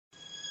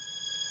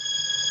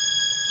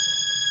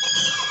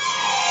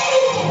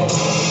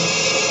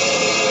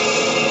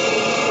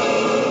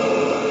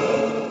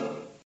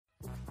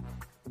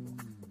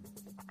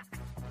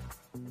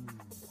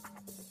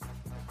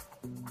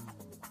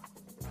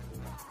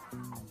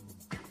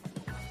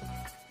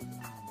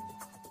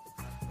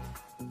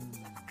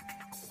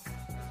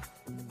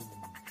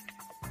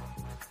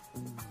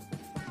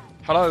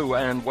Hello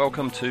and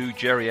welcome to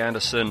Gerry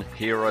Anderson,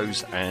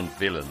 Heroes and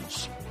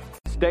Villains.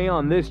 Stay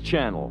on this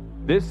channel.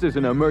 This is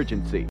an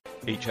emergency.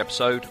 Each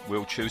episode,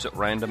 we'll choose at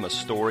random a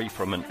story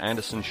from an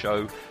Anderson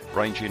show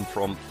ranging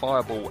from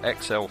Fireball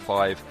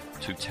XL5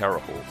 to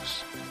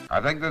Terrorhawks.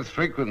 I think this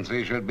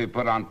frequency should be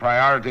put on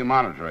priority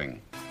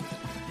monitoring.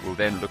 We'll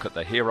then look at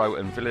the hero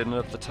and villain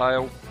of the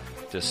tale,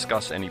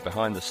 discuss any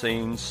behind the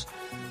scenes,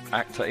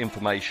 actor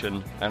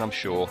information, and I'm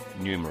sure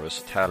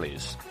numerous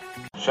tallies.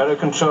 Shadow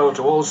control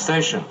to all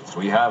stations.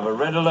 We have a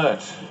red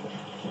alert.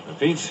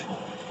 Repeat,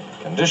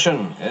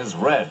 condition is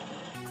red.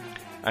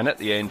 And at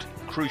the end,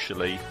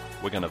 crucially,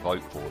 we're going to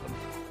vote for them.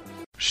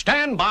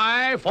 Stand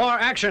by for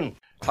action.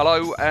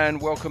 Hello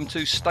and welcome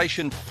to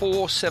Station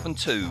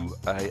 472,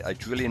 a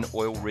drilling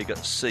oil rig at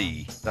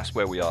sea. That's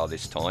where we are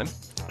this time.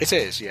 It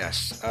is,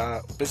 yes.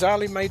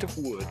 Bizarrely made of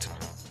wood,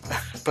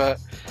 but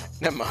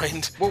never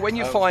mind. Well, when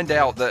you find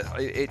out that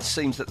it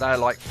seems that they're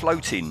like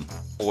floating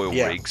oil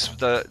rigs,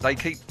 they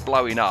keep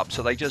blowing up,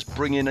 so they just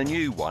bring in a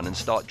new one and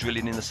start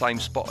drilling in the same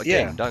spot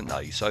again, don't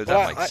they? So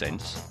that makes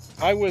sense.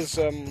 I was,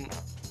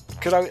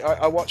 because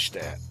I watched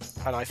it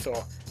and I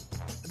thought,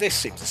 this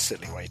seems a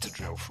silly way to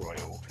drill for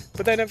oil.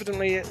 But then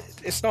evidently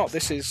it's not.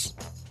 This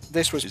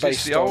was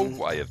based the on old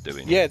way of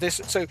doing it. Yeah,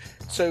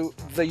 so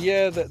the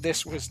year that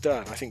this was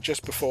done, I think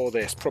just before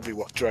this, probably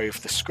what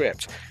drove the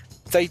script,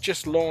 they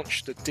just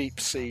launched a deep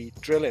sea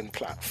drilling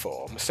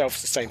platform, a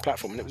self-sustained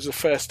platform, and it was the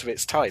first of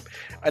its type.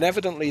 And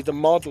evidently the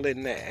model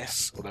in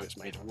this, although it's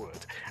made of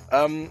wood,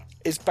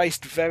 is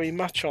based very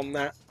much on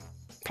that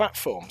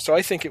platform. So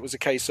I think it was a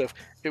case of,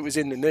 it was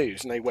in the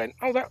news and they went,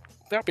 oh,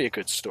 that'd be a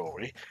good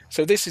story.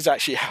 So this is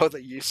actually how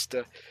they used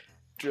to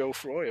drill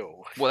for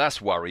oil. Well,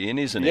 that's worrying,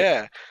 isn't it?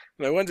 Yeah.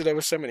 No wonder there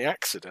were so many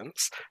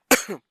accidents,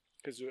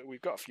 because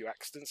we've got a few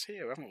accidents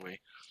here, haven't we?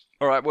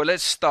 All right, well,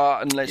 let's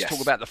start and let's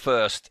talk about the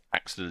first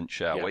accident,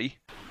 shall we?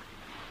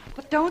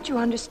 But don't you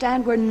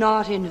understand? We're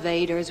not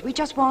invaders. We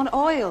just want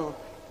oil.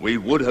 We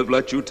would have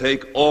let you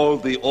take all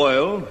the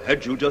oil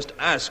had you just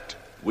asked.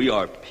 We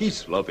are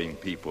peace-loving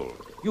people.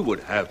 You would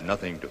have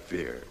nothing to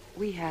fear.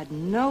 We had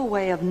no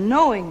way of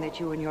knowing that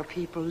you and your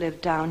people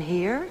lived down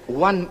here.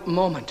 One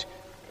moment.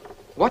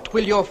 What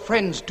will your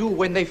friends do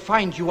when they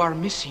find you are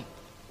missing?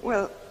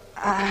 Well,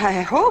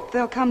 I hope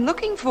they'll come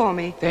looking for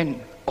me.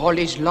 Then all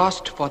is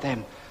lost for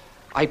them.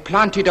 I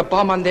planted a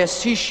bomb on their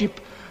sea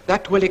ship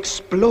that will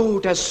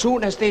explode as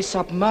soon as they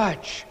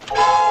submerge.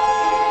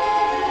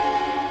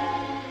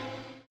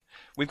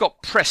 We've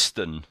got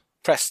Preston.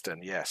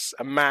 Preston, yes.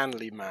 A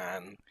manly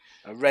man.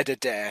 A Red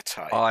Adair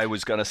type. I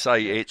was going to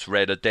say it's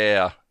Red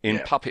Adair in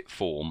puppet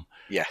form.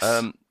 Yes.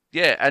 And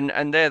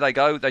there they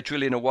go. They're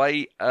drilling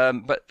away,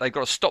 but they've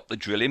got to stop the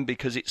drilling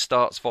because it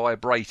starts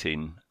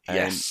vibrating. And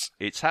yes.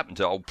 It's happened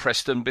to old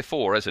Preston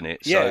before, hasn't it?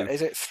 Yeah,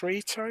 is it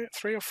three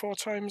or four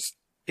times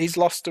he's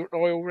lost an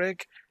oil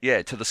rig?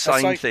 Yeah, to the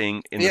same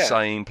thing in the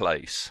same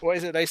place. What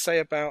is it they say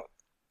about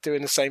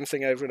doing the same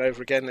thing over and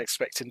over again and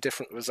expecting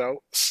different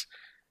results?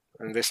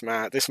 And this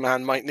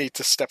man might need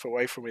to step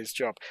away from his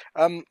job.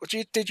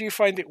 Did you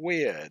find it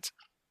weird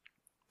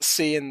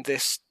seeing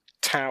this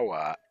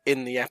tower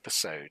in the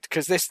episode?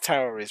 Because this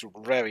tower is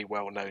very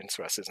well known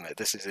to us, isn't it?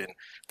 This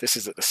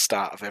is at the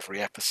start of every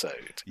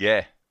episode.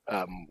 Yeah.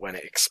 When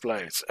it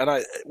explodes,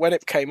 and when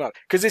it came up,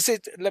 because this is.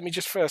 Let me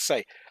just first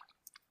say,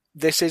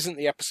 this isn't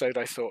the episode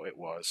I thought it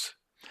was.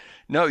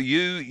 No,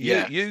 you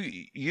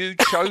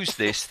chose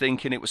this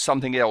thinking it was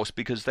something else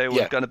because there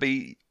was going to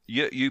be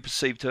you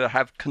perceived to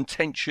have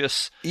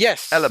contentious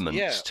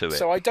elements to it.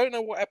 So I don't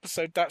know what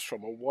episode that's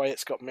from or why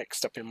it's got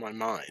mixed up in my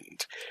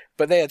mind.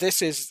 But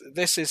this is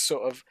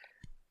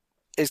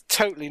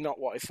totally not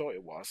what I thought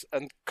it was,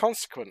 and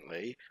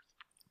consequently,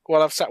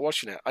 while I've sat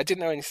watching it, I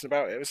didn't know anything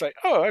about it. It was like,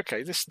 oh,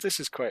 okay, this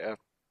is quite a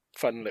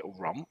fun little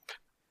romp.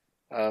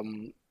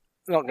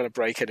 Not going to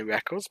break any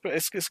records, but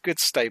it's a good,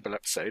 stable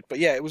episode. But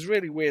yeah, it was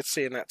really weird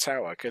seeing that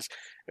tower because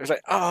it was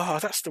like,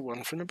 that's the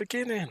one from the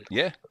beginning.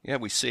 Yeah,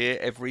 we see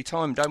it every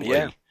time, don't we?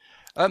 Yeah.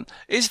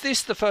 Is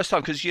this the first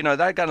time? Because,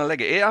 they're going to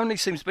leg it. It only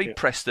seems to be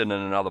Preston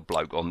and another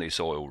bloke on this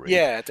oil rig.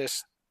 Yeah,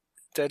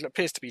 there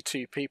appears to be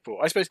two people.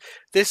 I suppose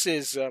this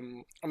is,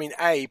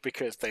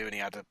 because they only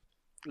had a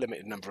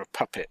limited number of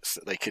puppets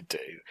that they could do.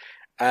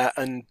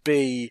 And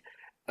B,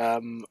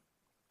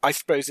 I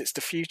suppose it's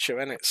the future,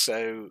 isn't it?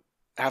 So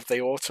have they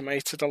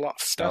automated a lot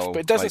of stuff? But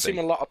it doesn't seem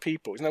a lot of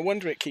people. No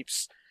wonder it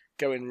keeps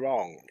going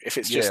wrong. If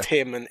it's just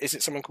him, and is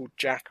it someone called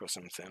Jack or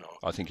something?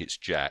 Or? I think it's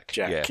Jack.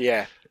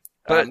 Yeah.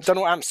 But don't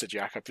know what happens to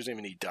Jack. I presume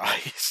he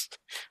dies.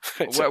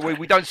 Well,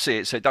 we don't see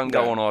it, so don't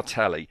go on our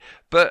tally.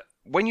 But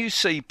when you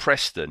see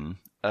Preston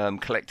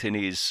collecting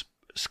his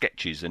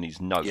sketches and his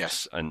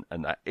notes and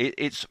that,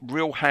 it's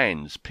real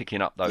hands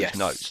picking up those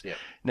notes. Yeah.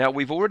 Now,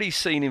 we've already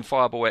seen in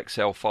Fireball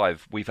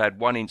XL5, we've had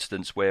one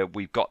instance where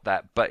we've got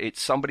that, but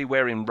it's somebody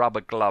wearing rubber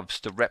gloves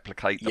to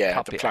replicate the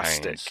puppet the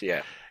plastic, hands.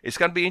 Yeah. It's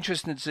going to be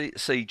interesting to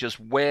see just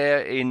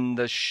where in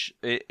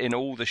in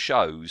all the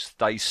shows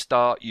they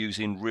start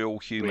using real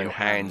human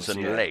hands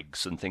and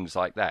legs and things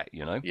like that,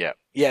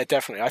 Yeah,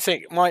 definitely. I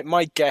think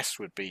my guess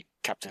would be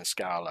Captain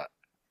Scarlet.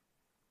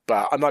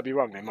 But I might be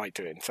wrong. They might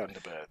do it in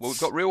Thunderbirds. Well, we've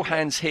got real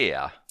hands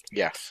here.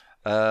 Yes.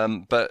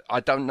 But I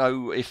don't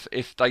know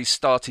if they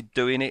started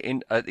doing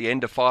it at the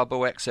end of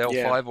Fireball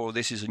XL5 or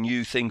this is a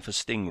new thing for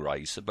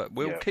Stingray. So, but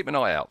we'll keep an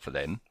eye out for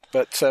them.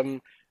 But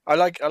I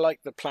like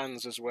the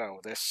plans as well.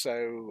 They're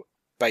so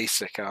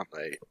basic, aren't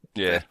they?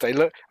 Yeah. They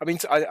look. I mean,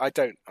 I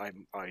don't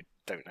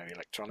know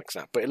electronics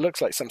now, but it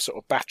looks like some sort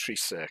of battery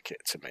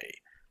circuit to me.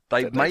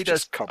 They've made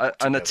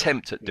an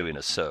attempt at doing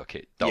a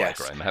circuit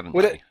diagram, haven't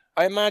they?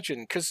 I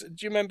imagine, because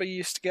do you remember you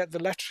used to get the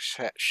letter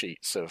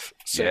sheets of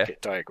circuit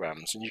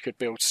diagrams, and you could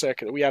build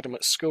circuit. We had them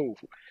at school,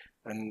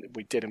 and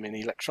we did them in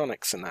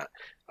electronics and that.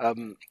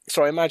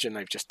 So I imagine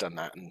they've just done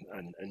that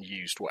and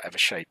used whatever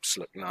shapes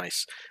look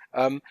nice.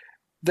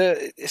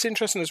 It's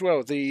interesting as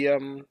well,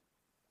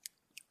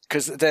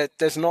 because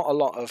there's not a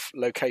lot of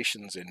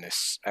locations in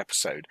this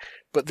episode,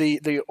 but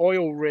the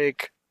oil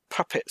rig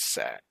puppet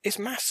set is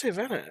massive,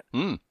 isn't it?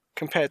 Mm.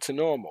 Compared to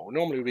normal.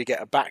 Normally we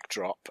get a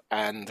backdrop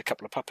and a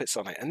couple of puppets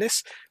on it, and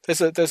there's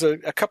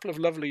a couple of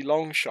lovely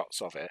long shots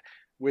of it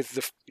with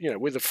the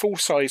full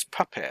size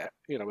puppet.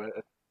 I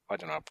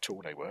don't know how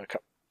tall they were, a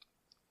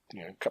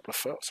couple of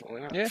foot,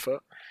 something like that,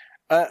 foot,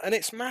 and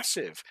it's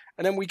massive.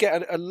 And then we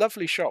get a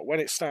lovely shot when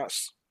it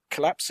starts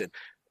collapsing,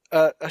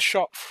 a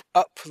shot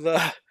up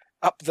the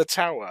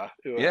tower.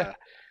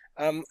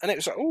 And it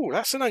was like, oh,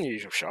 that's an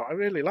unusual shot. I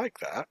really like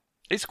that.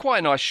 It's quite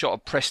a nice shot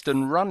of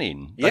Preston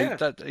running.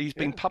 He's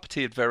been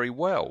puppeteered very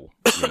well,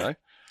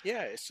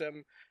 Yeah, it's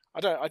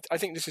I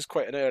think this is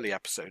quite an early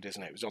episode,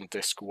 isn't it? It was on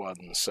disc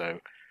 1, so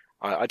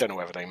I don't know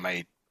whether they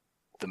made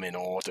them in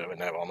order and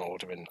they're on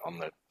order on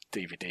the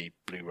DVD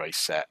Blu-ray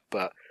set,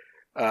 but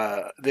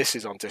this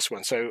is on disc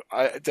 1, so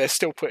they're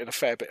still putting a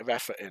fair bit of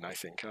effort in, I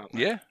think, aren't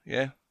they?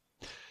 Yeah.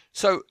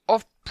 So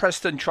off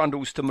Preston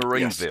trundles to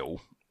Marineville,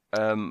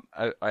 and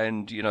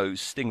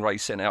Stingray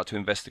sent out to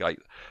investigate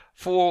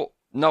for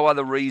no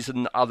other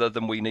reason other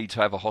than we need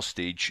to have a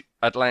hostage.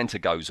 Atlanta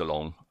goes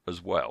along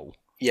as well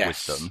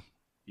with them.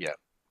 Yeah.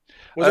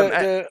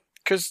 Well,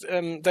 because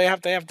they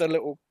have the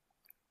little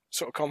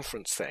sort of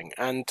conference thing,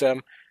 and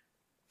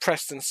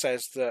Preston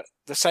says that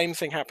the same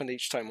thing happened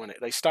each time when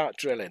they start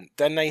drilling.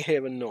 Then they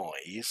hear a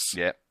noise.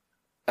 Yeah.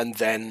 And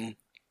then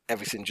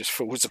everything just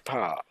falls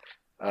apart.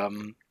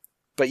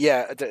 But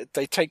yeah,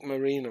 they take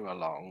Marina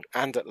along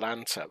and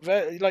Atlanta.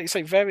 Very, like you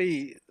say,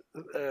 very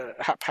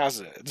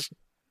haphazard.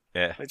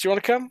 Yeah. Do you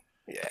want to come?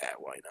 Yeah,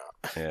 why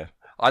not? Yeah.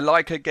 I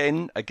like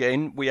again.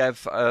 We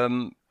have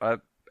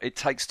it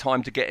takes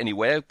time to get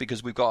anywhere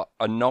because we've got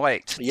a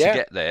night to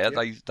get there.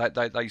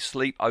 Yeah. They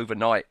sleep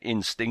overnight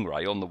in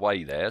Stingray on the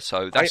way there,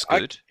 so that's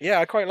good.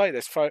 I quite like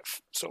this. Sort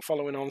of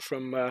following on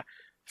from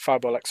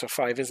Fireball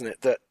XO5, isn't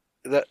it?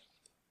 That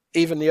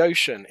even the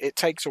ocean, it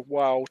takes a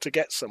while to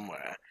get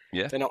somewhere.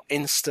 Yeah. They're not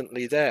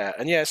instantly there.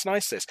 And yeah, it's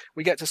nice this.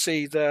 We get to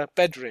see the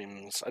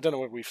bedrooms. I don't know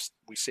whether we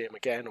see them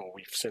again or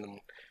we've seen them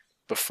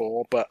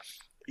before, but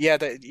yeah,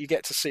 you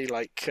get to see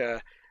like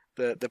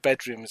the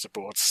bedrooms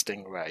aboard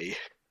Stingray,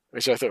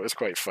 which I thought was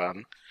quite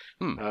fun.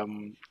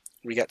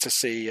 We get to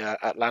see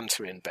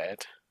Atlanta in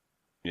bed.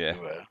 Yeah.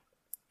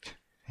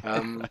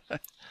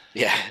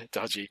 Yeah,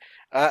 dodgy.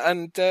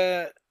 And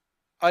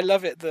I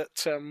love it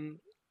that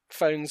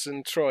Phones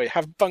and Troy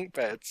have bunk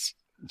beds.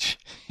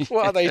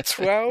 What are they,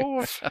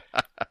 12?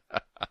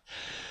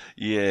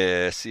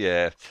 Yes,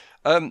 yeah.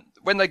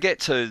 When they get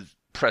to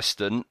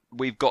Preston,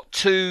 we've got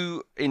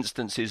 2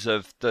 instances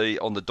of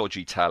on the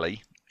dodgy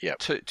tally. Yeah.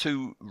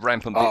 Two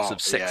rampant bits of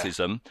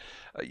sexism.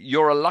 Yeah.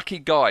 You're a lucky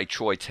guy,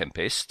 Troy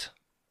Tempest,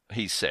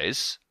 he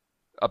says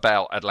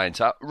about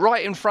Atlanta,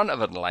 right in front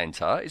of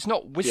Atlanta. It's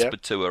not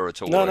whispered to her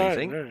at all or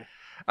anything. No.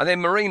 And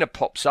then Marina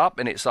pops up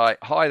and it's like,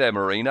 hi there,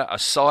 Marina, a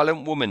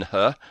silent woman,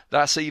 her.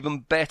 That's even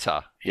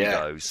better, he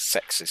goes.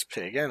 Sexist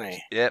pig, isn't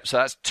he? Yep, so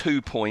that's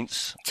 2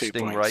 points, 2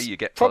 Stingray, points. You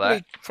get for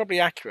that. Probably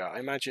accurate. I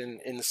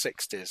imagine in the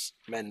 60s,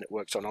 men that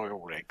worked on oil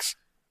rigs,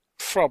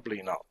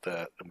 probably not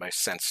the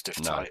most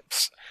sensitive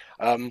types.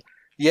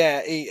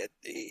 He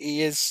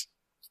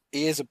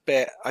is a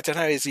bit, I don't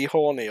know, is he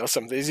horny or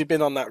something? Has he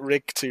been on that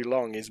rig too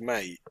long, his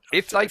mate?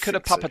 If they could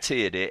have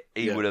puppeteered it,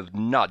 he would have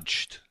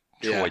nudged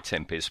Troy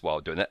Tempest while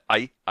doing it.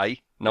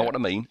 Know what I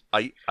mean?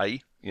 You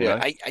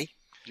know.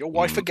 Your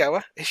wife a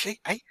goer, is she?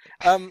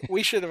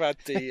 We should have had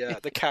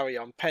the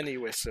carry-on penny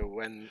whistle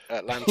when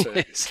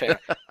Atlanta came.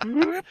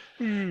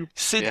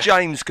 Sid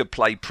James could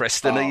play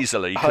Preston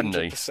easily, couldn't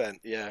he? 100%,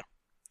 yeah.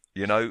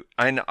 You know,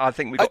 and I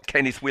think we've got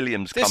Kenneth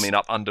Williams coming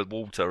up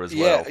underwater as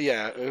well.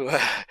 Yeah.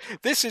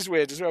 This is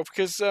weird as well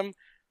because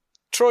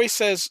Troy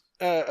says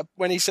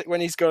when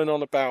he's going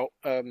on about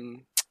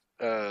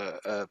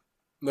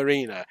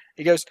Marina,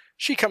 he goes,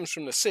 "She comes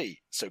from the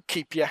sea, so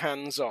keep your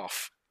hands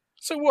off."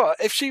 So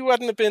what? If she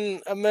hadn't have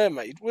been a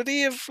mermaid, would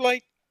he have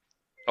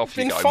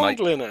been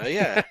fondling her?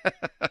 Yeah.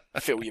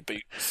 Fill your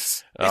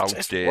boots.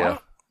 It's dear.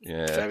 What?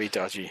 Yeah. Very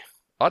dodgy.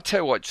 I'll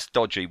tell you what's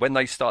dodgy. When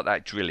they start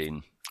that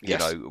drilling, you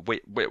know, we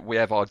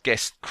have our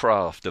guest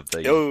craft of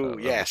the,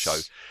 the show.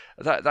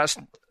 That's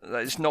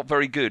not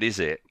very good, is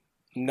it?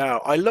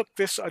 No. I looked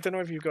this. I don't know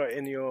if you've got it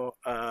in your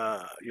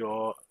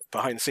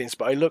behind the scenes,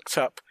 but I looked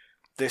up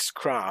this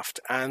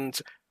craft, and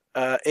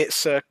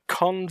it's a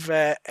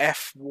Convair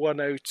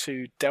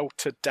F-102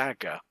 Delta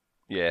Dagger.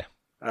 Yeah.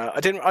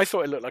 I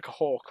thought it looked like a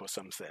hawk or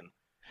something,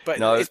 but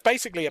No. it's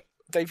basically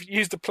they've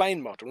used a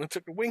plane model and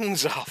took the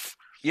wings off.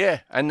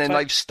 Yeah, and then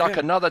they've stuck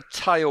another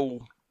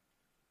tail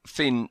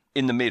fin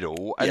in the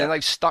middle, and then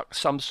they've stuck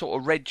some sort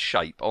of red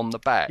shape on the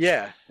back.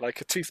 Yeah,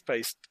 like a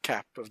toothpaste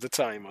cap of the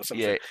time or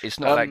something. Yeah, it's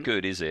not that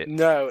good, is it?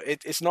 No,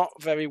 it's not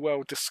very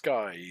well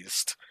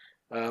disguised.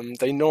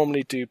 They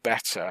normally do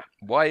better.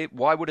 Why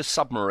would a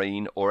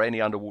submarine or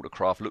any underwater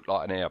craft look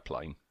like an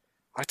airplane?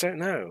 I don't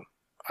know.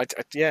 It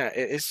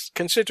is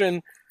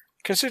considering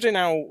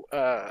how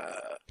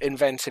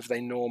inventive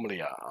they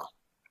normally are.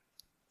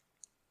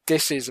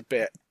 This is a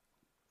bit.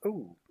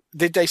 Ooh,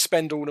 did they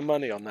spend all the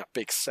money on that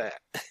big set?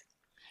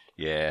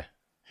 Yeah.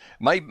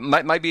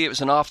 Maybe it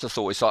was an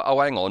afterthought. It's like, oh,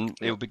 hang on,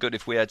 it would be good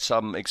if we had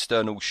some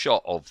external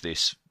shot of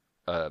this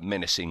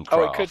menacing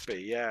craft. Oh, it could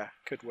be, yeah.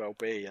 Could well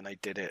be, and they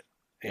did it.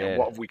 You know,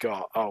 what have we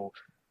got? Oh,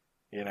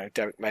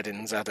 Derek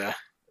Meddin's had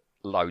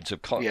loads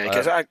of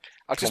because I'll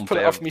just pull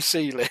it off me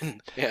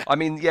ceiling. Yeah. I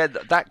mean,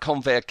 that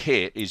Convair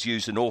kit is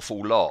used an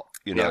awful lot,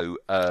 in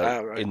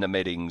the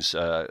Meddings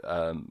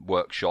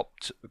workshop,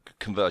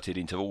 converted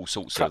into all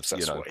sorts Perhaps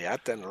of, that's what he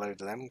had then, a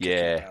load of them.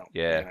 Yeah.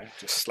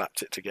 Just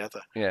slapped it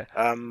together. Yeah.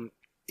 And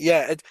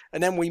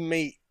then we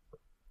meet,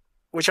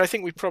 which I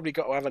think we've probably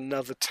got to have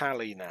another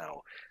tally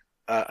now.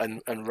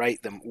 And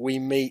rate them. We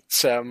meet,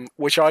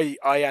 which I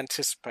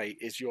anticipate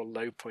is your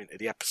low point of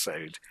the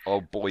episode.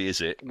 Oh boy,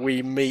 is it!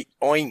 We meet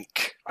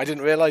Oink. I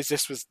didn't realise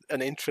this was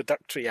an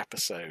introductory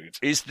episode.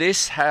 Is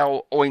this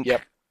how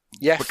Oink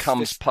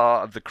becomes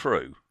part of the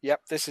crew?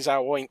 Yep, this is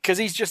how Oink, because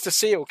he's just a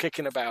seal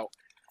kicking about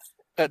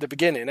at the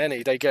beginning, isn't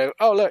he? They go,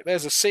 oh look,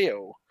 there's a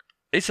seal.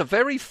 It's a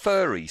very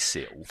furry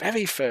seal.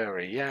 Very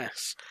furry,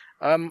 yes.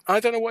 I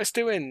don't know what it's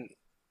doing.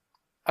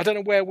 I don't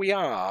know where we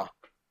are.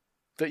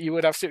 That you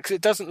would have to, because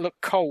it doesn't look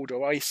cold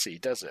or icy,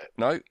 does it?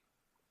 No.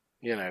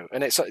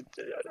 And it's like,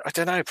 I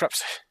don't know,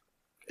 perhaps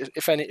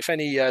if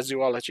any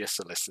zoologists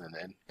are listening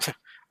in,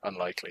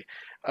 unlikely.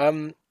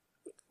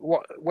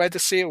 Where the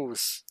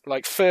seals,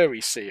 like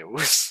furry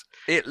seals,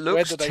 it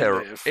looks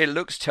terrible. It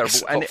looks terrible,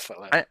 and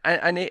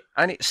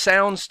it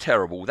sounds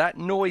terrible. That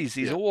noise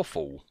is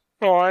awful.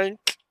 Oink.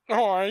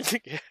 Yes,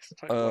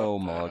 oh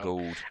my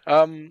god.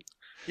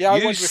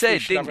 You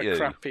said, didn't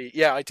you?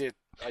 Yeah, I did.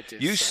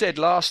 You said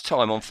last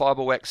time on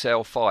Fireball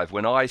XL5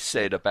 when I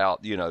said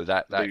about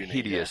that Looney,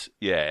 hideous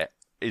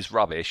is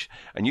rubbish,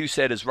 and you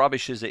said as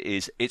rubbish as it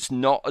is, it's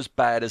not as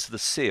bad as the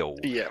seal.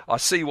 Yeah, I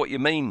see what you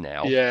mean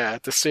now. Yeah,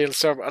 the seal's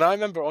terrible, and I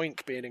remember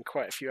Oink being in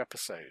quite a few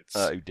episodes.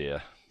 Oh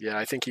dear. Yeah,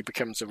 I think he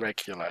becomes a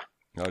regular.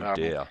 Oh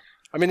dear.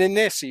 I mean, in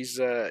this, he's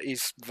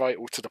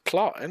vital to the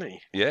plot, isn't he?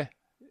 Yeah.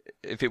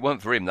 If it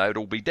weren't for him, they would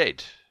all be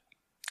dead.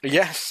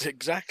 Yes,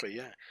 exactly.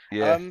 Yeah.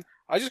 Yeah.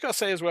 I just got to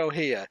say as well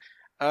here.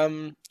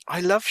 I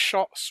love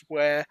shots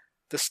where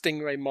the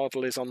Stingray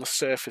model is on the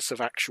surface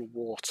of actual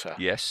water.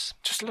 Yes.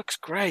 Just looks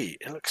great.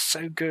 It looks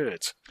so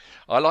good.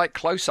 I like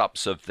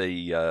close-ups of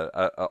the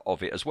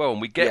of it as well,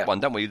 and we get one,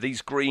 don't we?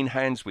 These green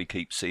hands we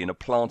keep seeing are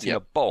planting a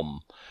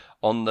bomb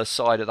on the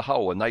side of the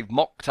hull, and they've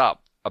mocked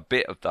up a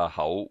bit of the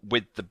hull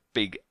with the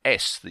big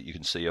S that you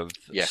can see of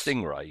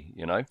Stingray.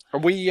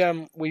 And we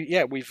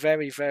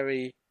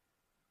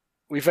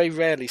very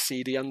rarely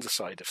see the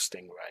underside of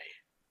Stingray.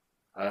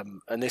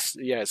 And this,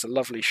 it's a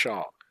lovely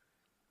shot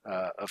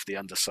of the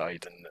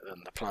underside and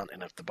the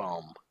planting of the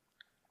bomb.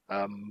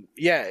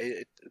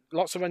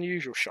 Lots of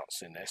unusual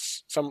shots in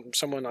this.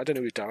 Someone, I don't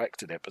know who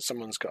directed it, but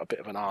someone's got a bit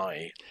of an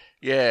eye.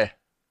 Yeah,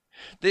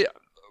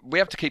 we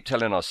have to keep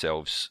telling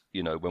ourselves,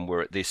 when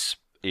we're at this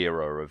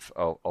era of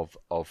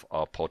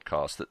our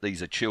podcast, that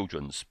these are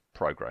children's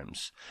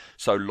programs.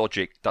 So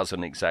logic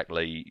doesn't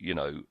exactly,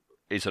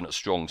 isn't a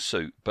strong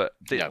suit. But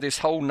this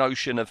whole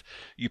notion of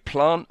you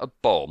plant a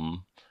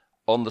bomb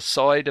on the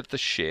side of the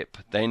ship,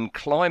 then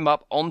climb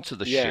up onto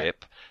the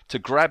ship to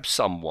grab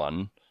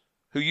someone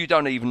who you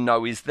don't even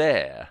know is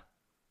there.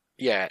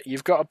 Yeah,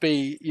 you've got to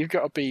be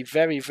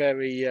very,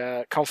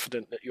 very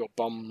confident that your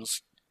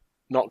bomb's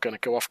not going to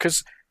go off,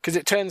 because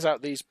it turns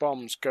out these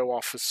bombs go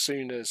off as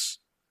soon as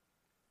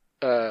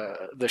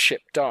the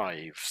ship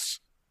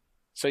dives.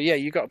 So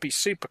you've got to be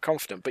super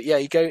confident. But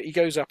he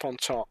goes up on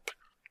top.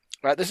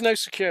 Right, there's no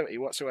security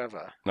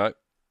whatsoever. No.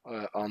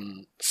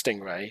 On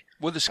Stingray.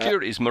 Well, the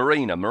security is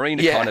Marina.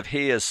 Marina kind of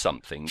hears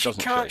something, doesn't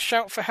she? She can't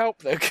shout for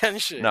help, though, can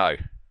she? No.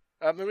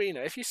 Marina,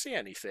 if you see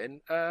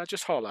anything,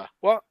 just holler.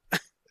 What?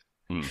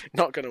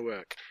 Not going to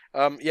work.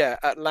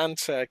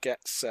 Atlanta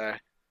gets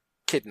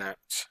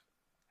kidnapped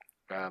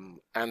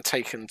and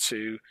taken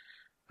to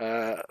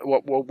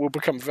what will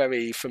become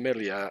very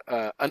familiar,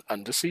 an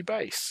undersea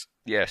base.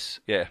 Yes,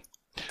 yeah.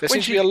 There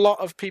seems to be a lot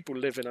of people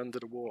living under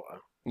the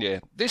water. Yeah,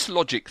 this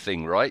logic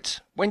thing, right?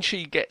 When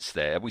she gets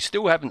there, we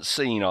still haven't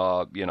seen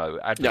our,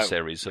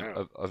 adversaries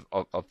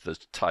of the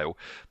tale,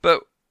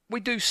 but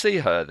we do see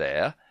her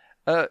there.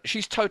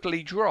 She's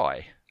totally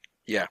dry.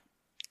 Yeah.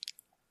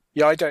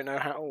 Yeah, I don't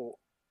know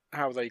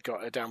how they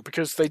got her down,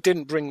 because they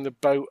didn't bring the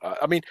boat up.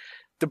 I mean,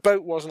 the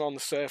boat wasn't on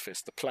the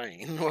surface, the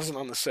plane wasn't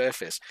on the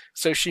surface,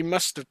 so she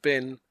must have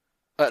been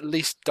at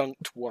least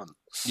dunked once.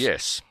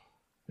 Yes.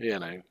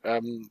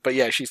 But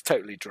yeah, she's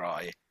totally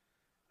dry.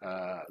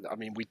 I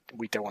mean,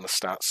 we don't want to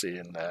start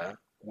seeing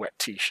wet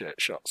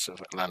T-shirt shots of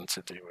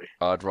Atlanta, do we?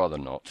 I'd rather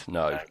not.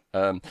 No.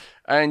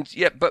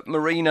 But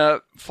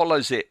Marina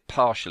follows it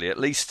partially, at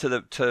least to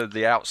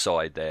the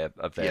outside there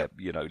of their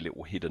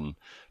little hidden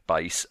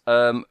base.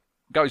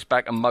 Goes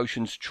back and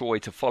motions Troy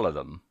to follow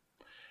them,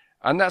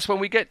 and that's when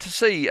we get to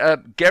see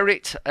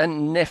Gerit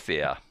and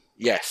Nefir.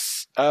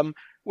 Yes.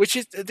 Which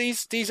is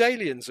these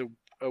aliens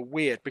are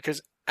weird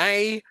because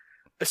as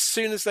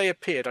soon as they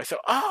appeared, I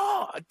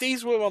thought,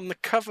 these were on the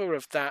cover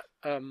of that,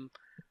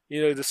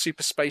 the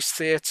Super Space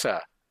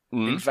Theatre,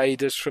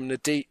 Invaders from the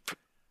Deep.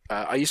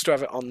 I used to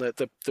have it on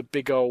the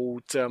big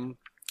old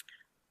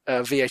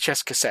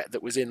VHS cassette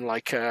that was in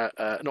like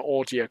an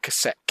audio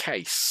cassette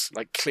case,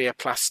 like clear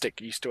plastic.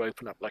 You used to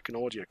open up like an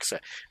audio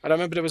cassette. And I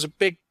remember there was a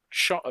big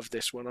shot of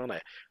this one on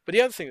it. But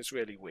the other thing that's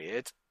really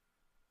weird,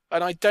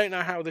 and I don't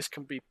know how this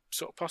can be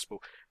sort of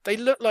possible, they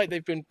look like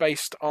they've been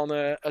based on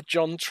a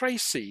John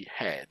Tracy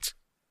head.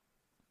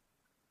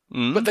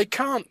 But they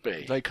can't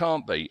be. They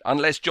can't be,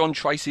 unless John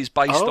Tracy's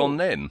based on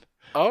them.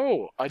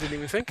 Oh, I didn't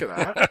even think of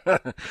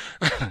that.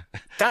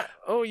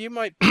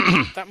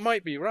 That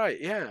might be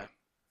right, yeah.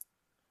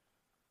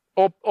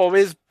 Or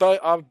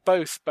are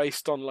both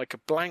based on like a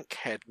blank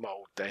head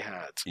mould they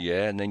had?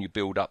 Yeah, and then you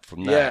build up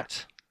from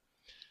that.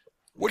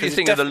 What do you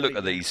think of the look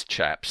of these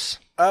chaps?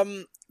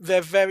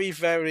 They're very,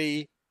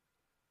 very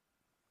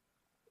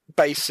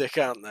basic,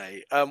 aren't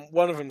they?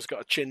 One of them's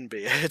got a chin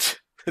beard.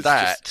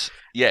 It's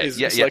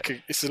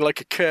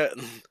like a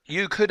curtain.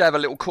 You could have a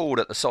little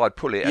cord at the side,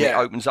 pull it, and it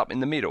opens up in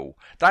the middle.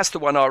 That's the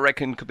one I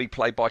reckon could be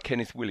played by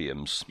Kenneth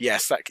Williams.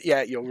 Yes,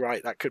 you're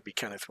right. That could be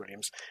Kenneth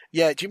Williams.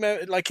 Yeah, do you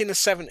remember, like in the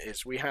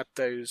 70s, we had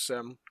those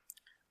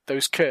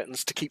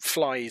curtains to keep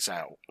flies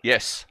out?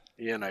 Yes.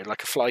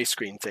 Like a fly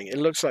screen thing. It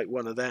looks like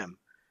one of them.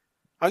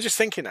 I'm just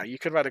thinking now, you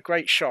could have had a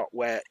great shot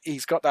where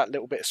he's got that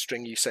little bit of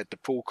string you said, the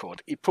pull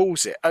cord. He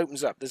pulls it,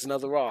 opens up, there's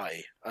another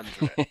eye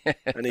under it,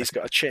 and he's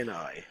got a chin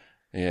eye.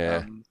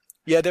 Yeah.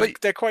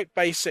 They're quite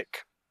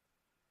basic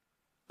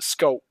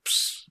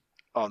sculpts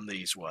on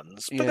these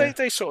ones, but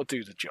they sort of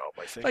do the job,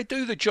 I think. They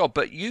do the job,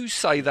 but you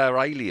say they're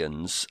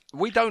aliens.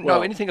 We don't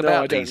know anything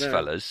about these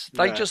fellas.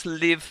 They just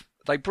live,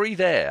 they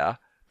breathe air,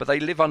 but they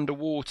live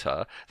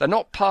underwater. They're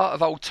not part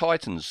of Old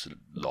Titan's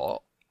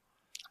lot.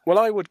 Well,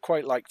 I would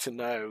quite like to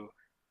know,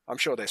 I'm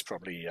sure there's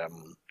probably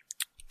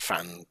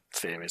fan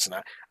theories and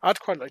that. I'd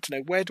quite like to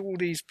know, where do all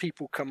these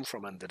people come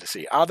from under the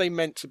sea? Are they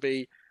meant to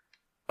be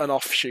an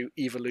offshoot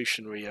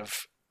evolutionary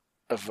of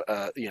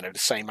the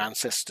same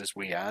ancestors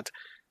we had?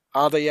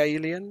 Are they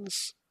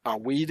aliens? Are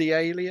we the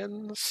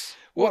aliens?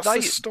 What's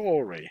the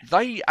story?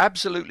 They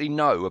absolutely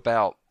know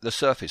about the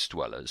surface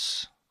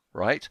dwellers,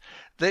 right?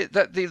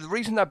 The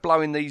reason they're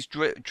blowing these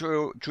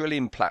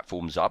drilling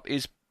platforms up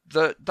is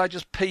that they're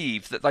just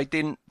peeved that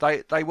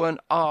they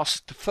weren't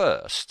asked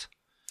first.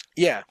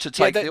 Yeah, to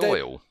take the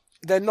oil.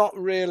 They're not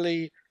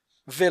really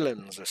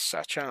villains as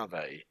such, are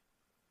they?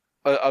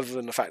 Other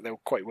than the fact they were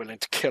quite willing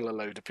to kill a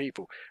load of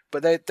people,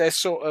 but they're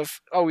sort of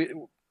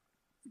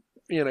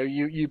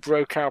you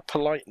broke our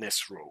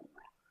politeness rule.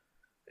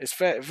 It's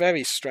very,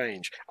 very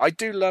strange. I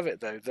do love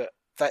it though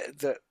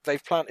that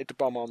they've planted the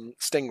bomb on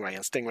Stingray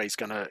and Stingray's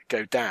going to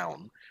go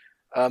down,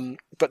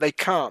 but they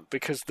can't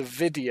because the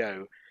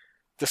video,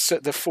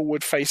 the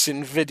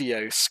forward-facing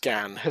video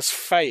scan has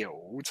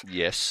failed.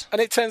 Yes,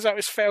 and it turns out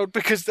it's failed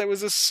because there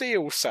was a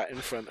seal sat in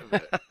front of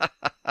it.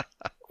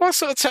 What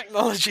sort of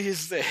technology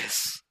is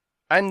this?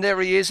 And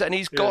there he is, and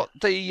he's got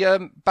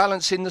the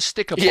balancing the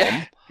sticker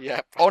bomb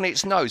on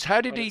its nose. How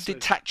did he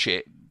detach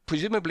it?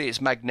 Presumably it's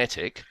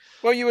magnetic.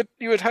 Well, you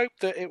would hope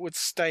that it would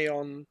stay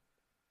on,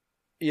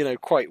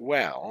 quite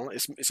well.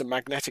 It's a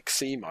magnetic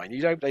sea mine.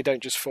 You hope they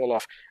don't just fall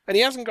off. And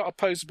he hasn't got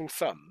opposable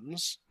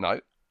thumbs.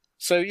 No.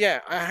 So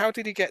how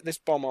did he get this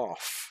bomb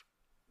off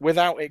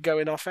without it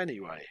going off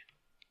anyway?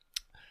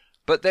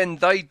 But then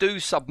they do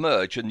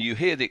submerge, and you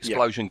hear the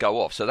explosion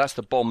go off. So that's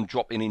the bomb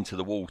dropping into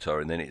the water,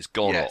 and then it's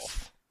gone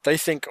off. They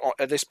think,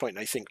 at this point,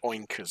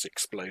 Oinker's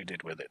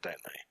exploded with it,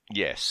 don't they?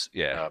 Yes,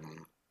 yeah.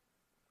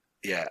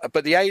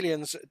 But the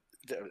aliens,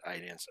 the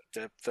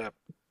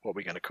what are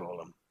we going to call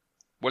them?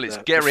 Well, it's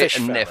Gerrit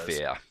and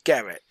Nefir.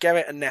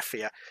 Gerrit and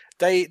Nefir.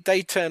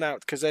 They turn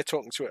out, because they're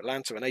talking to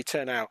Atlanta, and they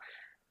turn out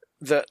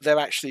that they're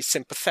actually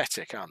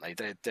sympathetic, aren't they?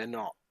 They're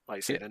not, like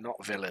I say, they're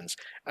not villains.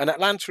 And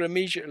Atlanta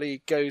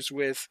immediately goes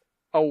with,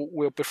 "Oh,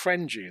 we'll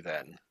befriend you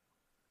then."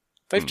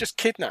 They've just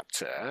kidnapped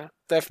her.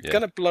 They're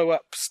going to blow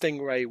up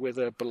Stingray with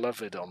her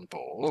beloved on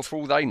board. Well, for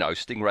all they know,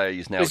 Stingray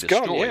is now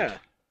destroyed. Gone, yeah.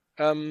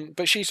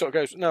 But she sort of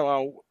goes,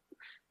 "No,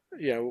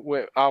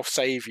 I'll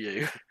save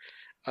you,"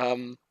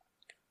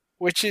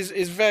 which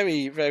is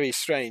very, very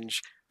strange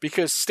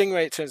because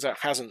Stingray, it turns out,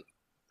 hasn't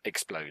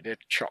exploded.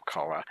 Shock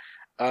horror.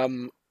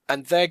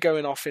 And they're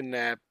going off in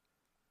their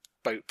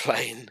boat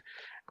plane.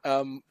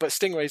 But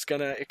Stingray's going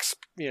to,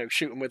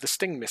 shoot them with a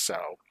Sting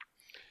missile.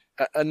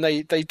 And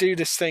they do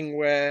this thing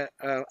where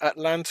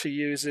Atlanta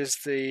uses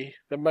the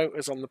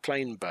motors on the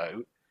plane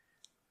boat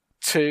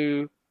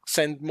to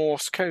send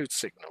Morse code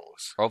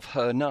signals. Of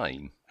her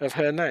name.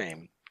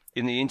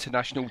 In the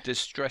International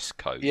Distress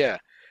Code. Yeah.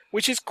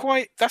 Which is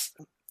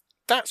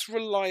that's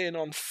relying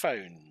on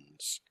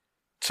phones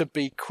to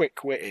be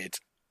quick-witted.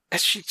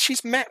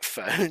 She's met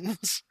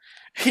phones.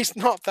 He's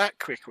not that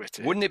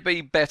quick-witted. Wouldn't it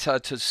be better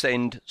to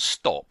send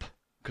stop?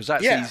 Because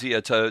that's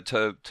easier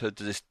to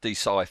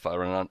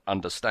decipher and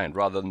understand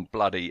rather than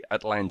bloody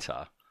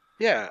Atlanta.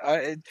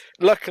 Yeah.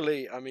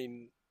 Luckily, I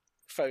mean,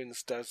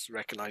 phones does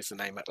recognise the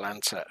name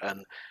Atlanta.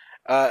 And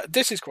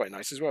this is quite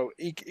nice as well.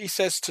 He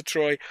says to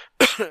Troy,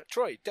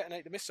 Troy,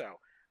 detonate the missile.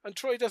 And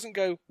Troy doesn't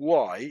go,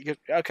 why? He goes,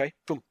 okay,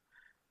 boom.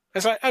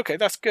 It's like, okay,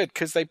 that's good,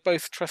 because they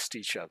both trust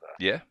each other.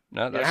 Yeah,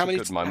 no, that's a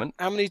good moment.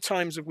 How many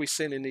times have we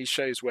seen in these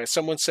shows where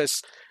someone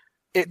says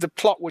the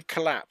plot would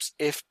collapse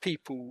if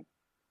people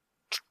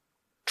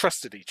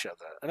trusted each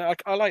other? And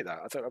I like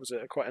that. I thought that was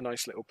quite a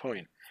nice little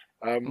point.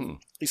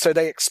 So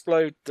they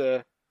explode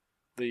the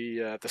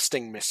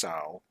Sting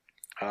missile,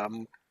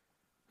 and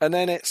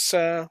then it's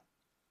all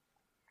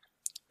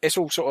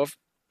sort of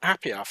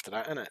happy after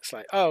that, isn't it? It's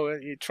like, oh,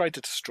 you tried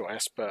to destroy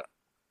us, but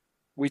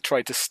we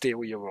tried to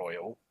steal your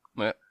oil.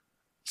 Yeah.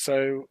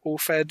 So all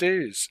fair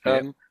dues.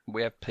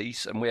 We have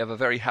peace, and we have a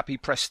very happy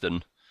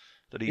Preston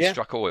that he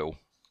struck oil.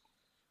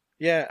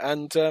 Yeah,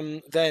 and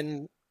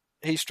then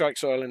he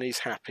strikes oil and he's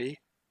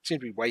happy. Seems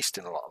to be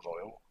wasting a lot of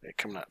oil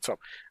coming out the top.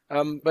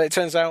 But it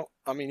turns out,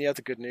 I mean, the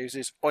other good news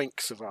is Oink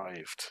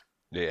survived.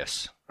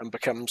 Yes. And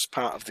becomes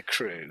part of the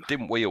crew.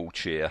 Didn't we all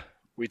cheer?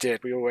 We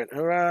did. We all went,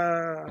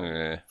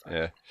 hurrah!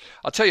 Yeah.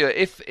 I'll tell you,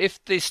 if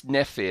this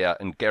Nefir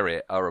and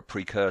Gerit are a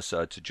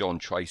precursor to John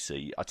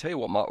Tracy, I'll tell you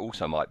what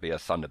might be a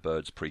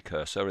Thunderbirds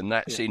precursor, and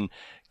that's in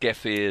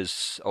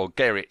Gerit's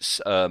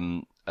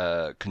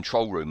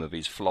control room of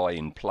his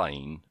flying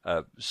plane,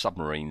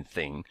 submarine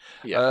thing.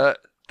 Yeah.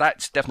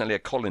 That's definitely a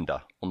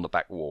colander on the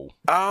back wall.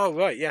 Oh,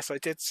 right. Yes, I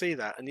did see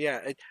that. And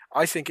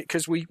I think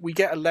because we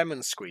get a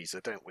lemon squeezer,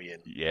 don't we?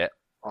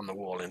 On the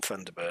wall in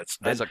Thunderbirds.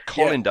 There's a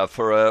colander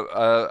for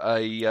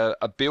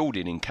a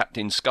building in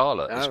Captain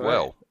Scarlet as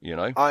well. Right. You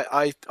know,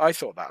 I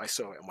thought that. I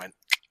saw it and went,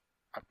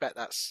 I bet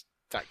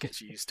that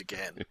gets used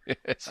again.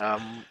 Yes.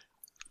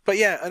 But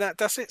yeah, and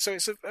that's it. So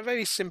it's a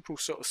very simple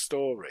sort of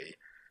story,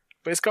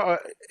 but it's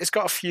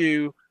got a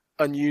few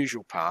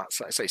unusual parts,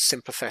 like I say,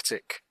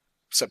 sympathetic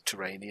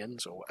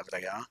subterraneans or whatever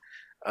they are.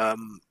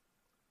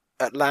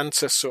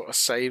 Atlanta sort of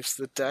saves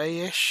the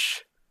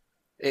day-ish.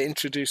 It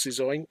introduces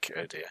Oink.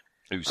 Oh dear.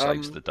 Who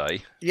saves the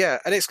day? Yeah,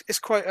 and it's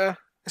quite a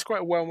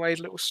well-made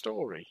little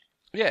story.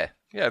 Yeah,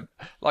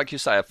 like you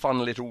say, a fun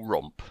little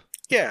romp.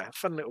 Yeah,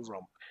 fun little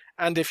romp.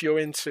 And if you're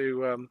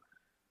into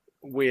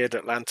weird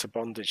Atlanta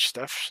bondage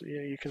stuff,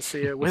 you can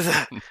see her with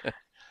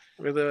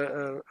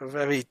a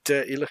very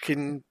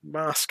dirty-looking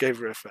mask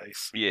over her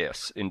face.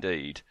 Yes,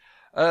 indeed.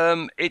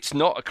 It's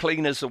not a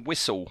clean as a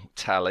whistle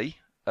tally,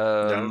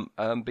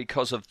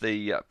 because of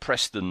the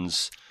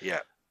Preston's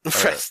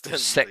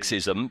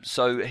sexism.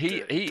 So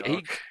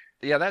he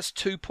that's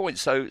 2 points.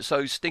 So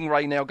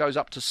Stingray now goes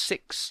up to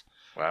 6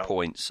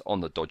 points on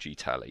the dodgy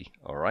tally.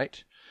 All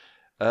right.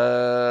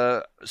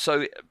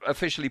 So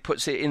officially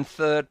puts it in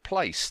third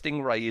place.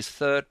 Stingray is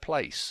third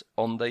place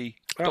on the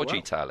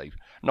dodgy tally.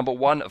 Number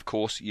 1, of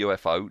course,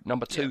 UFO.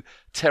 Number 2,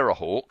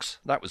 Terrorhawks.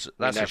 That's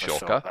a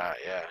shocker. Thought that,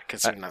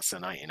 considering that's the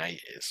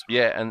 1980s.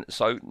 Yeah, and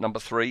so number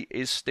 3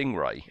 is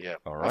Stingray. Yeah,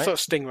 all right. I thought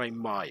Stingray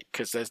might,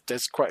 because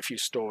there's quite a few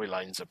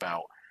storylines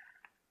about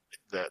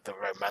the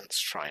romance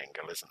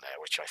triangle, isn't there,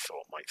 which I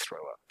thought might throw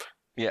up.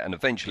 Yeah, and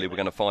eventually we're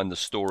going to find the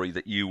story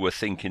that you were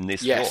thinking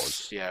this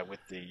was. Yeah,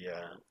 with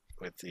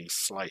the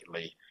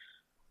slightly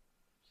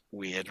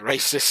weird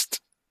racist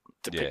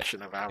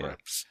depiction of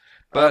Arabs.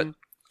 But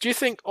do you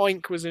think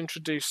Oink was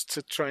introduced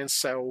to try and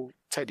sell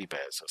teddy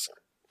bears or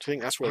something? Do you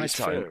think that's why he's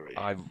furry?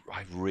 I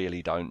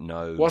really don't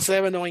know. Was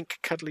there an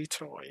Oink cuddly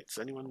toy? Does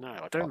anyone know?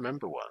 I don't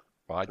remember one.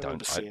 I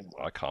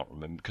can't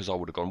remember, because I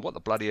would have gone, what the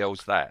bloody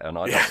hell's that? And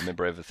I don't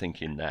remember ever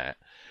thinking that.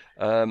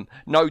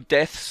 No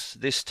deaths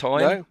this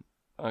time. No.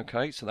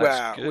 Okay, so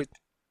that's good.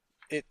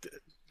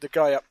 The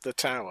guy up the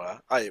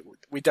tower,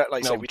 we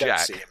don't Jack.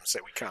 see him, so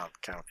we can't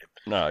count him.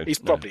 No. He's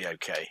probably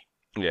okay.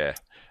 Yeah.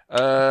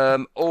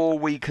 All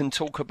we can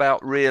talk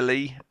about,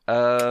 really,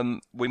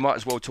 we might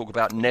as well talk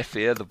about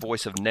Nefir, the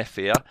voice of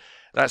Nefir.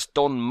 That's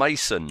Don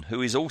Mason,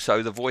 who is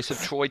also the voice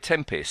of Troy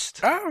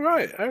Tempest. Oh,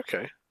 right,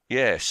 okay.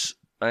 Yes,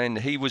 and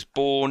he was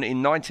born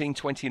in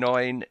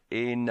 1929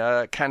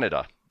 in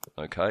Canada,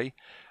 okay?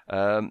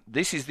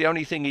 This is the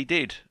only thing he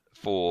did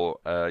for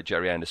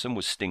Gerry Anderson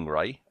was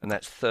Stingray, and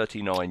that's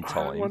 39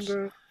 times.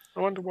 I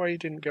wonder why he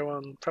didn't go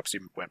on. Perhaps he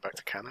went back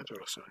to Canada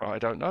or something. I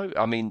don't know.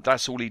 I mean,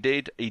 that's all he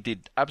did. He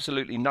did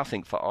absolutely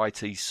nothing for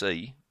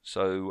ITC,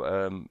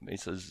 so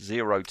it's a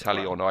 0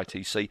 tally on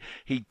ITC.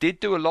 He did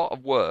do a lot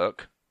of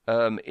work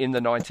in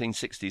the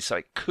 1960s, so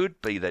it could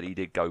be that he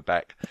did go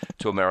back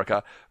to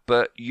America.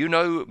 But,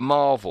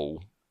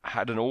 Marvel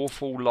had an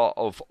awful lot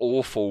of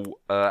awful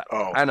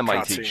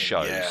animated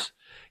shows.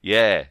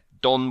 Yeah,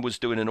 Don was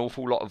doing an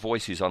awful lot of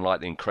voices on like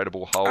the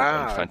Incredible Hulk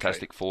and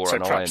Fantastic Four so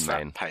and perhaps Iron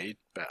Man. That paid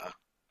better.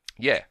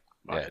 Yeah,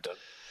 Might have done.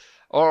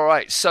 All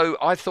right, so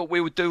I thought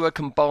we would do a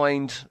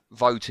combined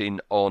voting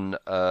on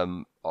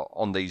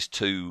these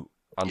two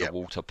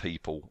underwater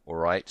people. All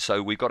right,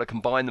 so we've got to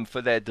combine them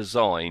for their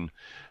design.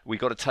 We've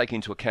got to take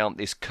into account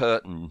this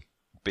curtain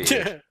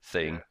beard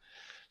thing. Yeah.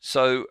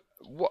 So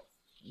what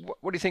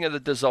do you think of the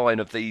design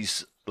of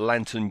these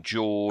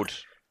lantern-jawed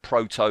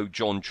proto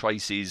John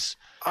Tracy's?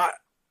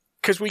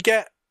 Because we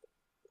get,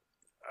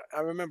 I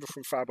remember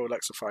from Fabo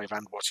Alexa 5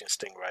 and watching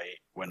Stingray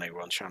when they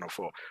were on Channel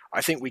 4,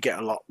 I think we get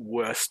a lot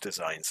worse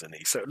designs than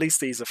these. So at least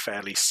these are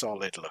fairly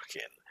solid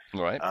looking.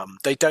 Right.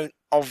 They don't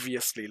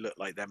obviously look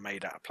like they're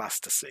made out of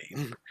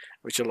plasticine,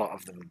 which a lot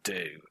of them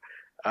do.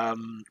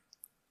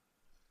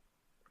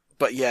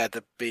 But yeah,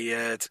 the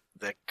beard,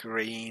 they're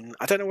green.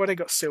 I don't know why they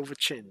got silver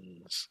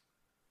chins.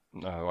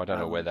 No, I don't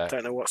know where that.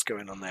 Don't know what's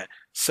going on there.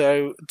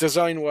 So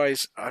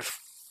design-wise,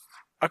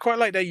 I quite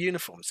like their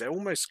uniforms. They're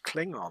almost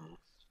Klingon,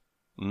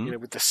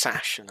 with the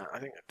sash and that. I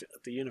think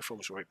the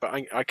uniforms are right, but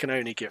I can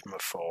only give them a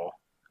 4.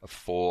 A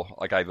 4.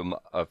 I gave them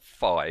a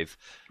 5.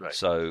 Right.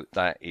 So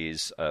that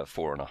is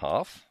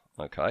 4.5.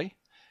 Okay.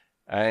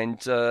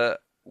 And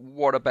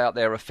what about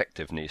their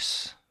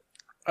effectiveness?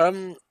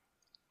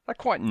 They're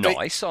quite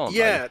nice, aren't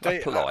they?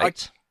 They're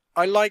polite.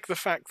 I like the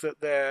fact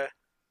that they're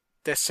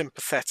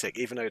sympathetic,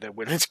 even though they're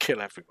willing to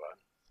kill everyone.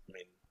 I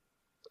mean,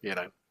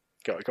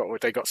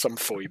 they got some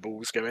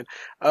foibles going.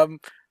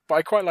 But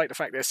I quite like the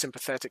fact they're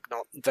sympathetic.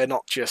 They're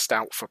not just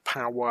out for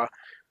power.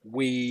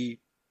 We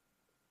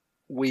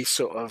were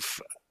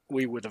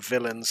the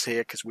villains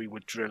here because we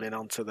were drilling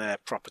onto their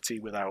property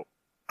without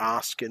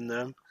asking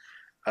them.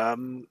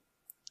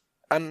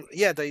 And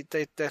yeah,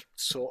 their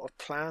sort of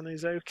plan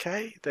is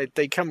okay.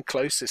 They come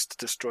closest to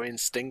destroying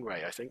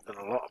Stingray, I think, than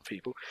a lot of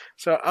people.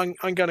 So I'm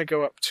going to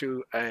go up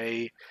to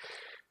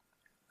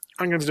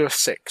I'm going to do a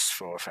 6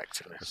 for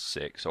effectiveness.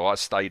 6. So I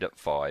stayed at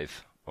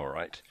 5. All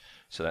right.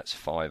 So that's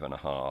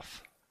 5.5.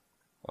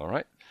 All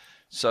right.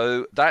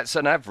 So that's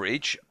an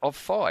average of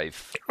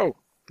 5. Oh,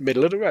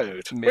 middle of the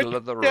road. Middle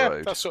of the road.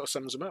 Yeah, that sort of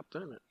sums them up,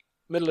 doesn't it?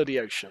 Middle of the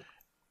ocean.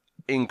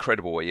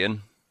 Incredible,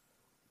 Ian.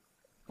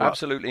 What?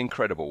 Absolutely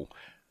incredible.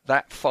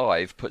 That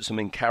 5 puts them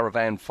in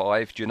Caravan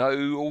 5. Do you know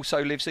who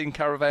also lives in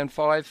Caravan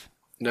 5?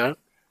 No.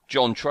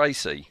 John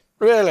Tracy.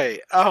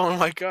 Really? Oh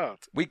my God.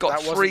 We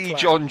got 3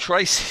 John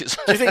Tracys.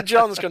 Do you think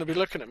John's going to be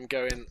looking at them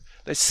going,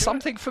 there's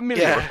something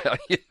familiar about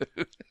you?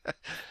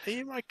 Are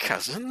you my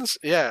cousins?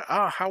 Yeah.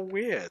 Oh, how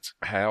weird.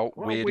 What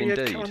weird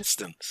indeed.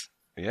 Coincidence.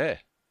 Yeah.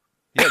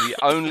 Yeah, the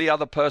only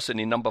other person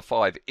in number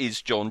 5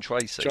 is John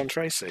Tracy. John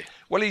Tracy.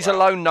 Well, he's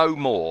alone no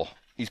more.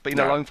 He's been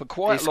alone for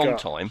quite a long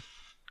time.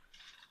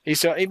 He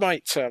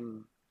might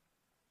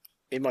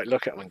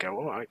look at them and go,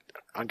 all right,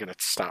 I'm going to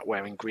start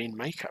wearing green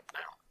makeup now.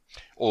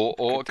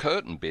 Or a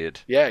curtain beard.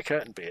 Yeah, a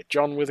curtain beard.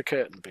 John with a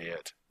curtain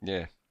beard.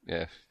 Yeah.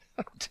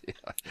 Oh dear.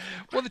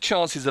 What are the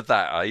chances of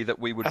that, that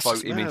we would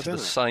vote him into the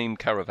same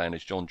caravan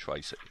as John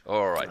Tracy?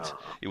 All right. Oh.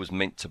 It was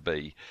meant to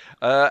be.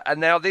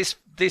 And now this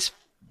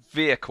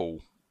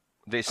vehicle,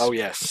 this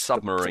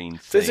submarine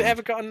thing. Does it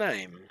ever got a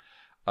name?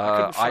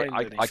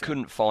 I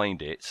couldn't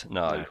find it,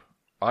 no.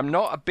 I'm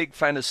not a big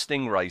fan of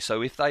Stingray,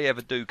 so if they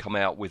ever do come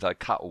out with a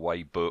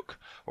cutaway book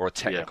or a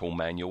technical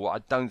manual, I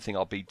don't think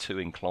I'll be too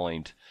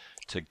inclined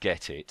to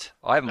get it.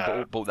 I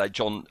haven't bought that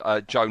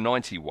Joe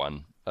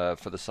 91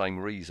 for the same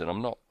reason.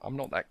 I'm not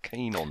that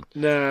keen on.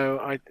 No,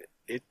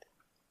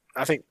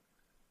 I think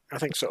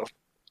sort of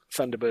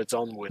Thunderbirds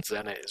onwards,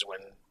 then it is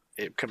when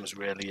it becomes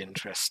really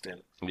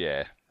interesting.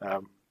 Yeah.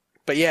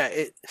 But yeah,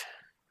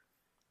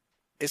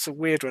 it's a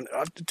weird one.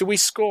 Do we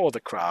score the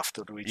craft,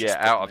 or do we just... Yeah,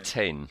 out of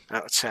 10.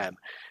 Out of 10.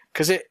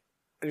 Because I'm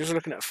just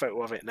looking at a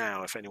photo of it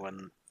now. If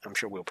anyone... I'm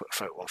sure we'll put a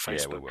photo on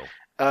Facebook.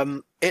 Yeah, we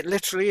will. It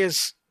literally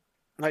is...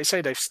 Like you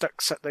say, they've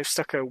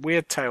stuck a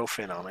weird tail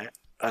fin on it,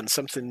 and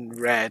something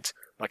red,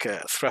 like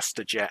a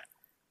thruster jet,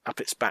 up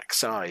its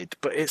backside.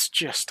 But it's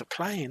just a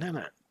plane, isn't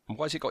it?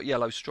 Why has it got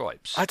yellow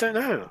stripes? I don't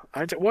know.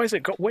 Why has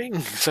it got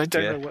wings? I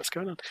don't know what's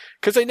going on.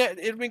 Because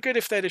it'd been good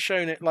if they'd have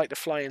shown it like the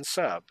flying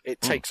sub.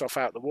 It takes off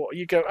out the water.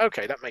 You go,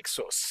 okay, that makes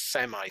sort of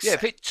semi-sense. Yeah,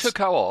 if it took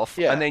her off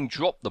and then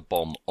dropped the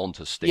bomb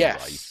onto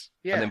Stingray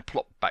and then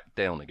plopped back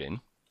down again.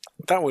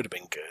 That would have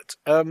been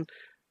good.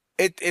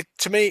 It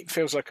to me, it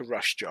feels like a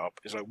rush job.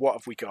 It's like, what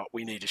have we got?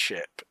 We need a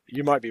ship.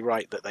 You might be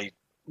right that they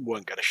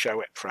weren't going to show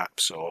it,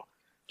 perhaps, or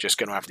just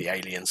going to have the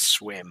aliens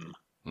swim.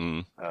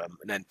 And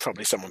then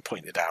probably someone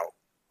pointed out,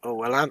 oh,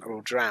 well, Anta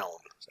will drown.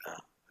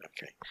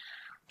 Okay.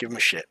 Give him a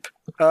ship.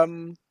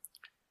 I'm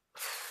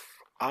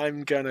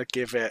gonna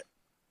give it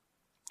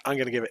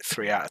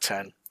 3 out of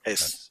 10.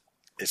 It's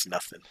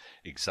nothing.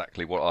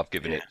 Exactly what I've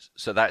given it.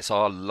 So that's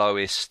our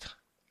lowest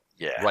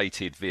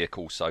rated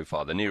vehicle so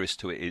far. The nearest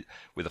to it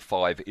with a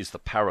 5 is the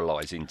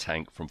paralysing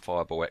tank from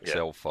Fireball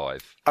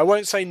XL5. I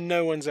won't say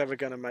no one's ever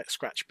going to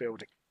scratch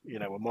build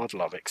a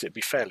model of it, because it'd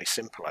be fairly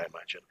simple, I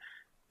imagine.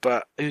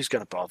 But who's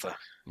going to bother?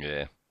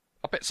 Yeah.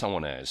 I bet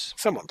someone has.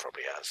 Someone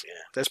probably has,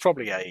 yeah. There's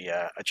probably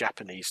a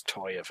Japanese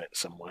toy of it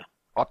somewhere.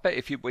 I bet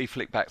if we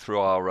flick back through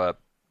our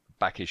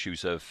back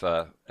issues of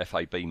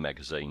FAB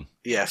magazine,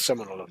 yeah,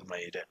 someone will have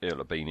made it. It'll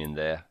have been in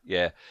there.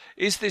 Yeah.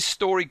 Is this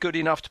story good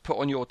enough to put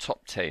on your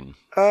top 10?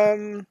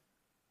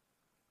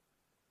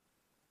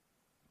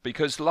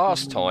 Because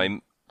last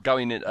time,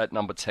 going in at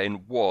number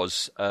 10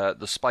 was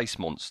the Space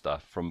Monster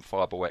from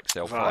Fireball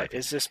XL5. Right.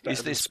 Is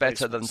this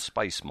better than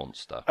Space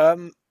Monster?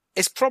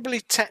 It's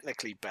probably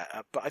technically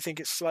better, but I think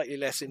it's slightly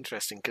less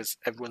interesting because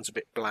everyone's a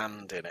bit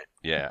bland in it.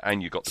 Yeah,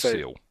 and you got the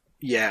seal.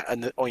 Yeah,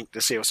 and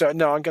the seal. So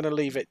no, I'm going to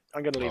leave it.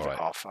 I'm going to leave it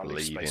off. I'll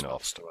leave Space off.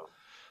 Monster on.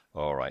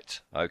 All right.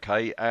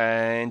 Okay,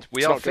 and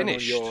we it's are not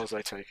finished. Going on yours,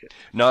 I take it.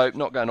 No,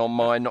 not going on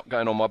mine. Not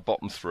going on my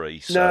bottom 3.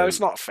 So no, it's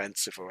not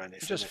offensive or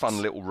anything. Just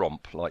fun little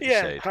romp, like you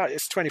said. Yeah,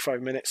 it's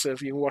 25 minutes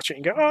of you watch it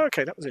and go, oh,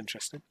 okay, that was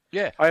interesting.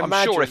 Yeah, I'm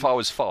sure if I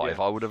was 5,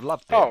 I would have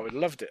loved it. Oh, I would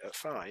have loved it at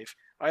 5.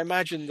 I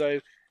imagine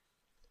though,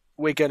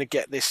 we're going to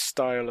get this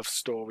style of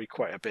story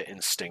quite a bit in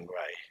Stingray.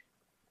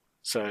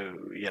 So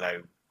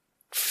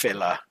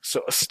filler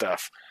sort of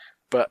stuff,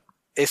 but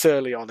it's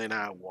early on in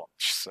our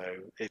watch, so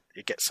it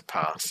gets a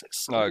pass.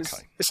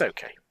 It's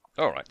okay.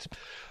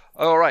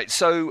 All right.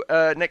 So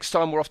next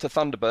time we're off to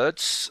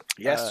Thunderbirds.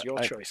 Yes, your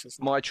choice.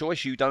 Isn't it? My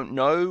choice. You don't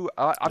know.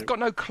 I've got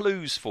no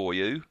clues for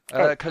you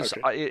because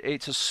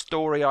it's a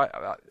story.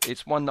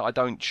 It's one that I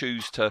don't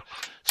choose to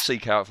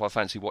seek out if I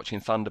fancy watching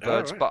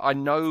Thunderbirds. Right. But I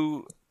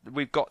know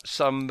we've got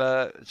some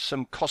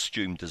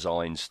costume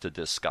designs to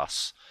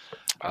discuss.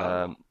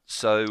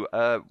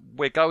 So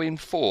we're going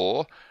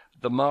for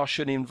The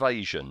Martian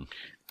Invasion.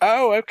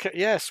 Oh, okay.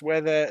 Yes,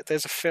 where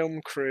there's a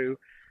film crew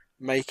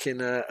making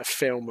a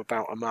film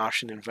about a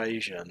Martian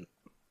invasion.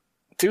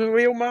 Do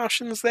real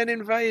Martians then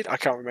invade? I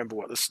can't remember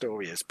what the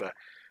story is, but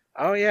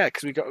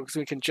because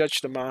we can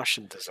judge the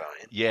Martian design.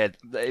 Yeah,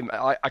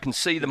 I can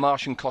see the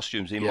Martian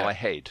costumes in my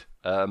head,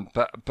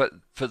 but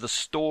for the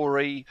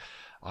story,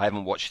 I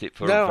haven't watched it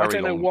for a very long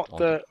time. No, I don't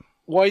know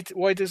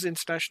why does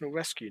International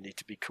Rescue need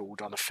to be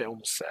called on a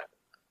film set?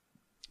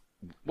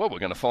 Well, we're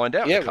going to find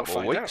out in a couple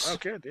of weeks. Oh,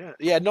 good,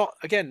 yeah.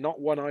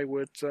 Not one I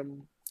would.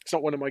 It's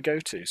not one of my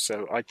go-tos.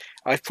 So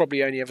I've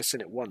probably only ever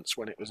seen it once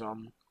when it was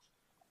on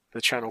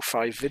the Channel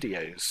 5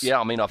 videos. Yeah,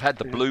 I mean, I've had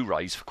the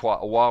Blu-rays for quite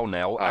a while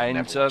now, and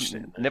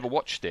never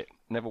watched it.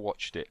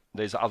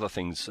 There's other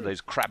things.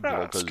 There's crab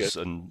bloggers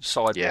and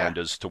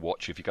sidewinders to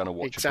watch if you're going to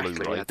watch a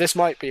Blu-ray. Yeah. This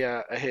might be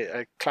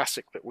a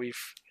classic that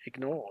we've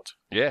ignored.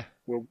 Yeah.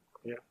 We'll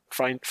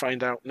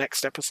find out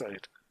next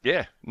episode.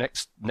 Yeah,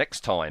 next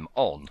time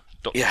on.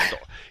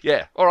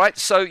 Yeah. All right.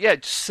 So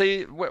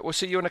we'll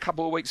see you in a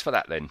couple of weeks for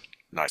that then.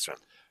 Nice one.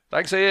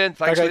 Thanks, Ian.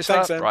 Thanks for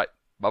listening. Right.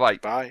 Bye-bye.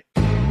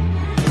 Bye.